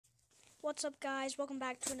What's up, guys? Welcome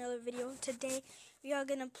back to another video. Today we are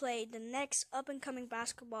gonna play the next up-and-coming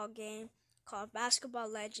basketball game called Basketball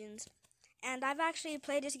Legends. And I've actually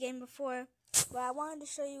played this game before, but I wanted to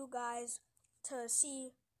show you guys to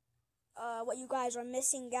see what you guys are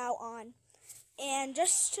missing out on, and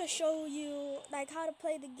just to show you like how to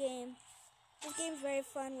play the game. This game's very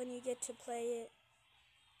fun when you get to play it.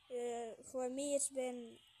 For me, it's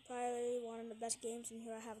been probably one of the best games. And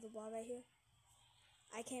here I have the ball right here.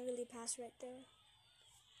 I can't really pass right there.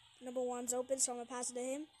 Number one's open, so I'm going to pass it to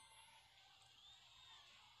him.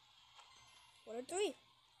 What a three.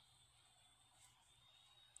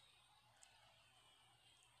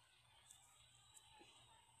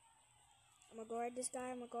 I'm going to guard this guy.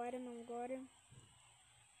 I'm going to guard him.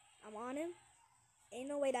 I'm on him. Ain't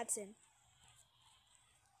no way that's in.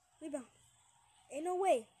 Rebound. Ain't no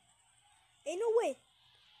way. Dang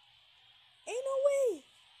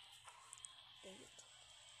it.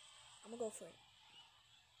 I'm going to go for it.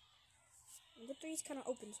 Number three is kind of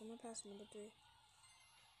open, so I'm going to pass to number three.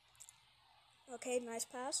 Okay, nice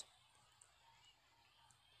pass.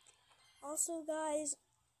 Also, guys,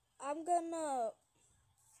 I'm gonna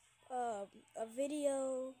a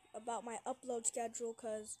video about my upload schedule,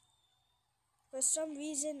 because for some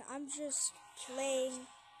reason I'm just playing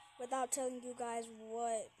without telling you guys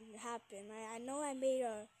what happened. I know I made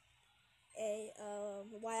a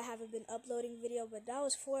why I haven't been uploading video, but that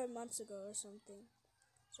was 4 months ago or something.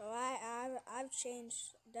 So I've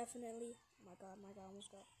changed, definitely. Oh my god,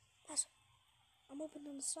 almost got pass. I'm open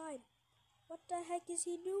on the side. What the heck is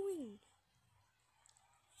he doing?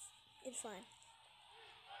 It's fine,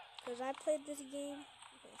 because I played this game.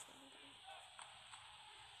 Okay, it's fine.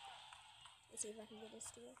 Let's see if I can get a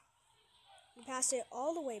steal. He passed it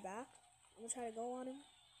all the way back. I'm gonna try to go on him.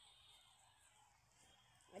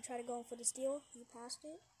 I try to go in for the steal. He passed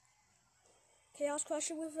it. Chaos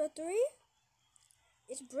Crusher with a three.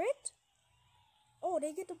 It's bricked. Oh,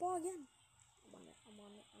 they get the ball again. I'm on it.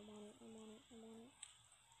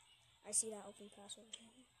 I see that open pass over here.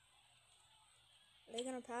 Are they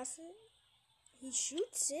gonna pass it? He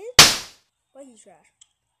shoots it, but he's trash.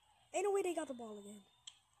 Ain't no way they got the ball again.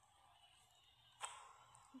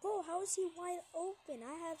 Bro, how is he wide open?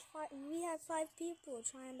 We have 5 people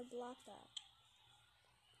trying to block that.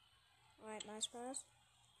 Alright, nice pass.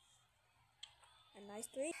 A nice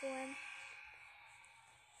three for him.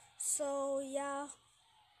 So yeah,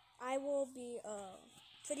 I will be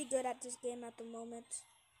pretty good at this game at the moment.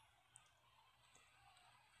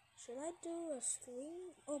 Should I do a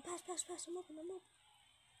screen? Oh, pass. I'm open.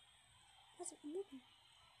 Pass. I'm open.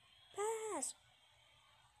 Pass.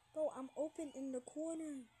 Bro, I'm open in the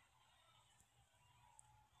corner.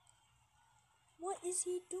 What is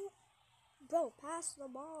he doing? Bro, pass the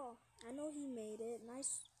ball. I know he made it.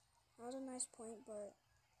 Nice. That was a nice point, but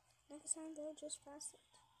next time, bro, just pass it.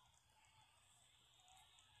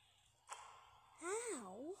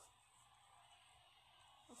 How?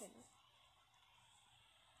 Okay, no.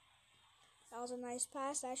 That was a nice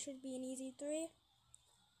pass. That should be an easy three.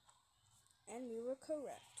 And we were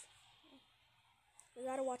correct. We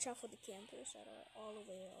gotta watch out for the campers that are all the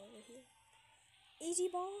way over here. Easy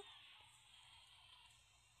ball.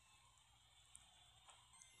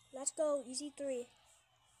 Let's go. Easy three.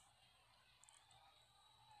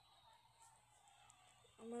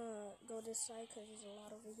 I'm gonna go this side because there's a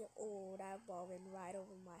lot over here. Oh, that ball went right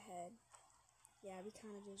over my head. Yeah, we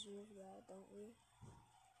kind of just moved that, don't we?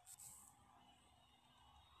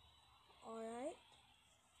 Alright.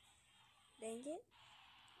 Dang it.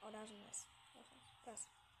 Oh, that was a mess. Pass.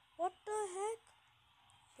 What the heck?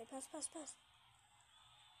 Okay, pass.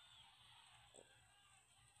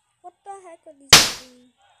 What the heck are these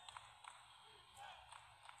doing?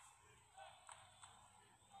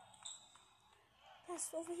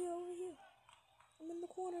 Pass over here. I'm in the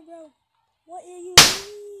corner, bro. What are you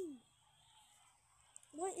doing?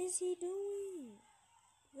 What is he doing?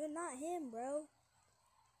 You're not him, bro.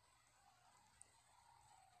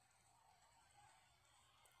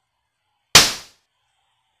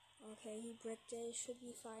 Okay, he bricked it. Should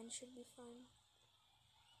be fine.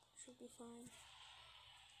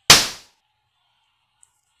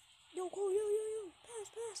 Yo, go, yo.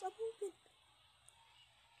 Pass. I'm open.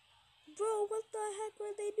 Bro, what the heck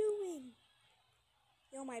were they doing?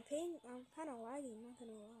 Yo, my ping, I'm kind of lagging, I'm not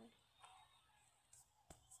gonna lie.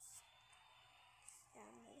 Yeah,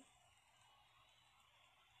 I'm ready.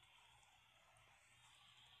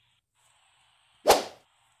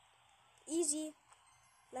 Easy.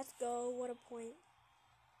 Let's go. What a point.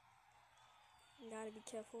 You gotta be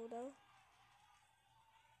careful, though.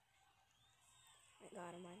 I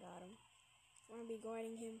got him. I'm gonna be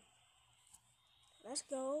guarding him. Let's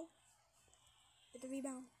go. Get the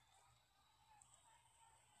rebound.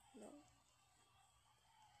 No.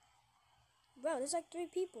 Bro, there's like 3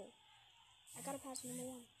 people. I gotta pass number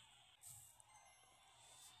 1.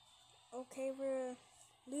 Okay, we're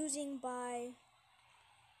losing by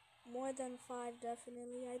more than 5,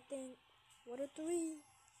 definitely, I think. What a 3.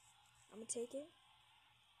 I'm gonna take it.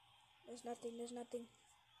 There's nothing.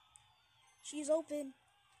 She's open.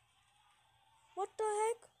 What the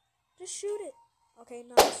heck? Just shoot it. Okay,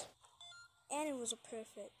 nice. And it was a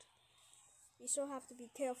perfect. You still have to be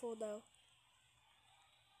careful, though.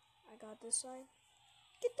 I got this side.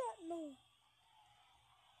 Get that. No.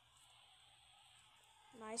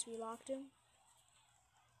 Nice, we locked him.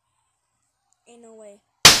 Ain't no way.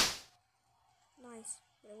 Nice,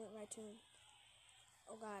 but it went right to him.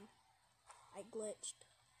 Oh, God. I glitched.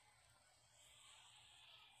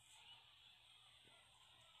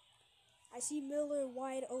 I see Miller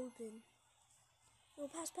wide open. No,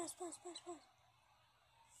 pass. I'm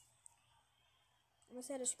gonna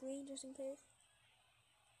set a screen just in case.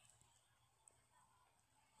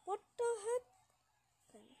 What the heck?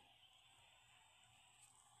 Okay.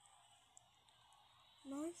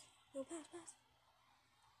 Nice. No, pass.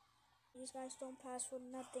 These guys don't pass for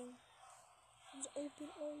nothing. He's open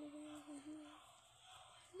all the way over here.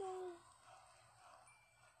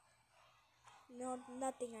 No,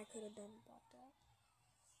 nothing I could have done about that.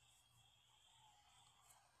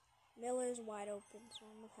 Miller is wide open, so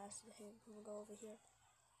I'm gonna pass to him. I'm gonna go over here.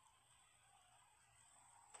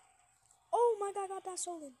 Oh my God, I got that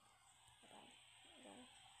stolen. I got it.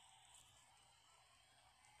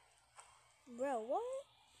 Bro, what?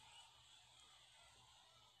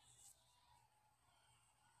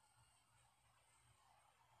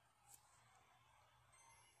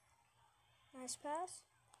 Nice pass.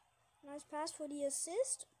 Nice pass for the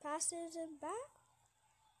assist. Passes it back.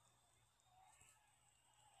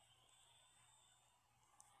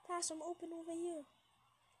 Pass him open over here.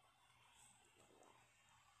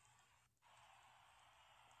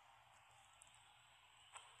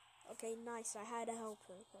 Okay, nice. I had to help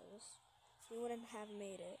her because she wouldn't have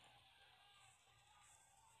made it.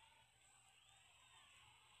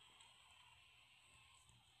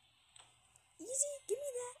 Easy. Give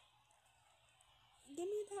me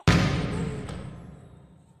that.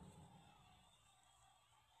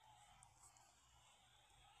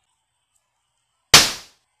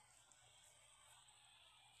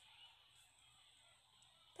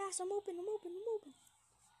 Pass. I'm open.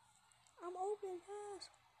 Pass.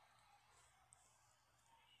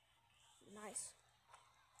 Nice.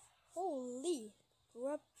 Holy.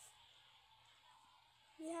 We're up.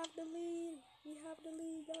 We have the lead,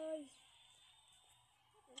 guys.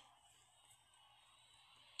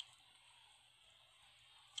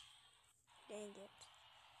 Dang it.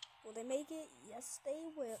 Will they make it? Yes, they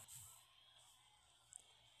will.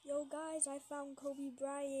 Yo, guys, I found Kobe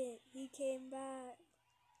Bryant. He came back.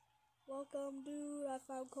 Welcome, dude. I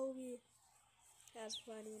found Kobe. That's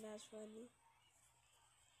funny.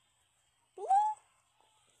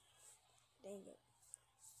 Dang it.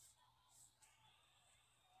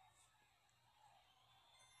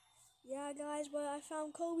 Yeah, guys, but I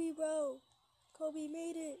found Kobe, bro. Kobe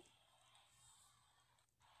made it.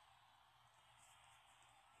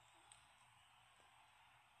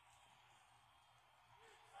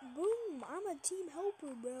 Boom. I'm a team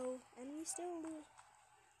helper, bro. And we still lose.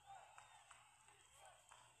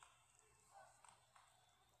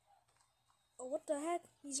 Oh, what the heck?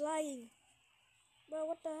 He's lying. Bro,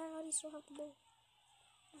 what the heck? How do you still have the ball?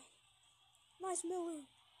 Nice, Miller.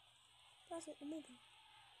 Pass it. I'm moving.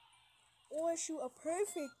 Or shoot a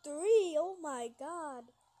perfect 3. Oh my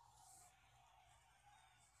God.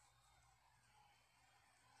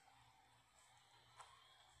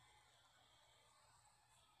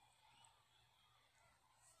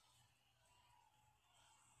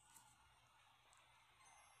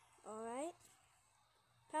 Alright.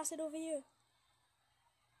 Pass it over here.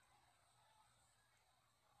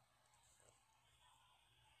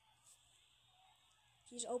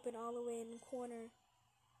 She's open all the way in the corner.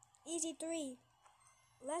 Easy 3.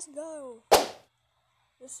 Let's go.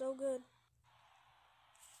 It's so good.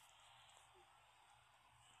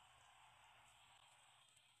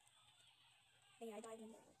 Hey, I died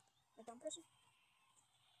in a dumb person.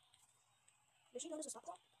 Did she notice a stop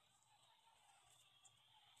clock?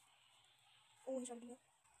 Oh, he's trying to do that.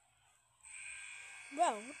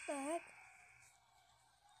 Bro, what the heck?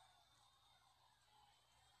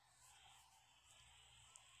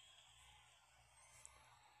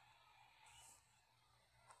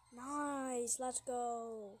 Nice, let's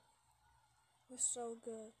go. We're so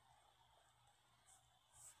good.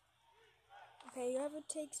 Okay, whoever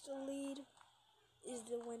takes the lead. is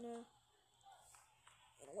the winner.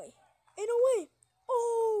 In a way. In a way.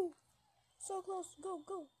 Oh! So close. Go,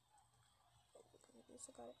 go. Oh, yes,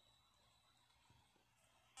 I got it.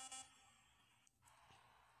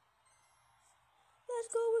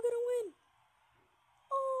 Let's go. We're going to win.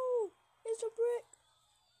 Oh! It's a brick.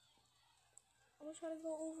 I'm going to try to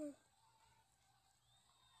go over.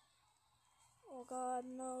 Oh, God,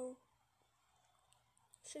 no.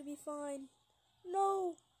 Should be fine.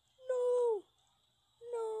 No. No.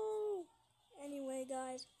 No. Anyway,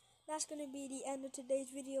 guys, that's going to be the end of today's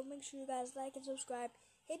video. Make sure you guys like and subscribe.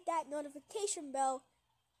 Hit that notification bell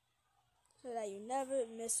so that you never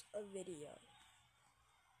miss a video.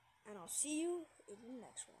 And I'll see you in the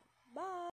next one. Bye.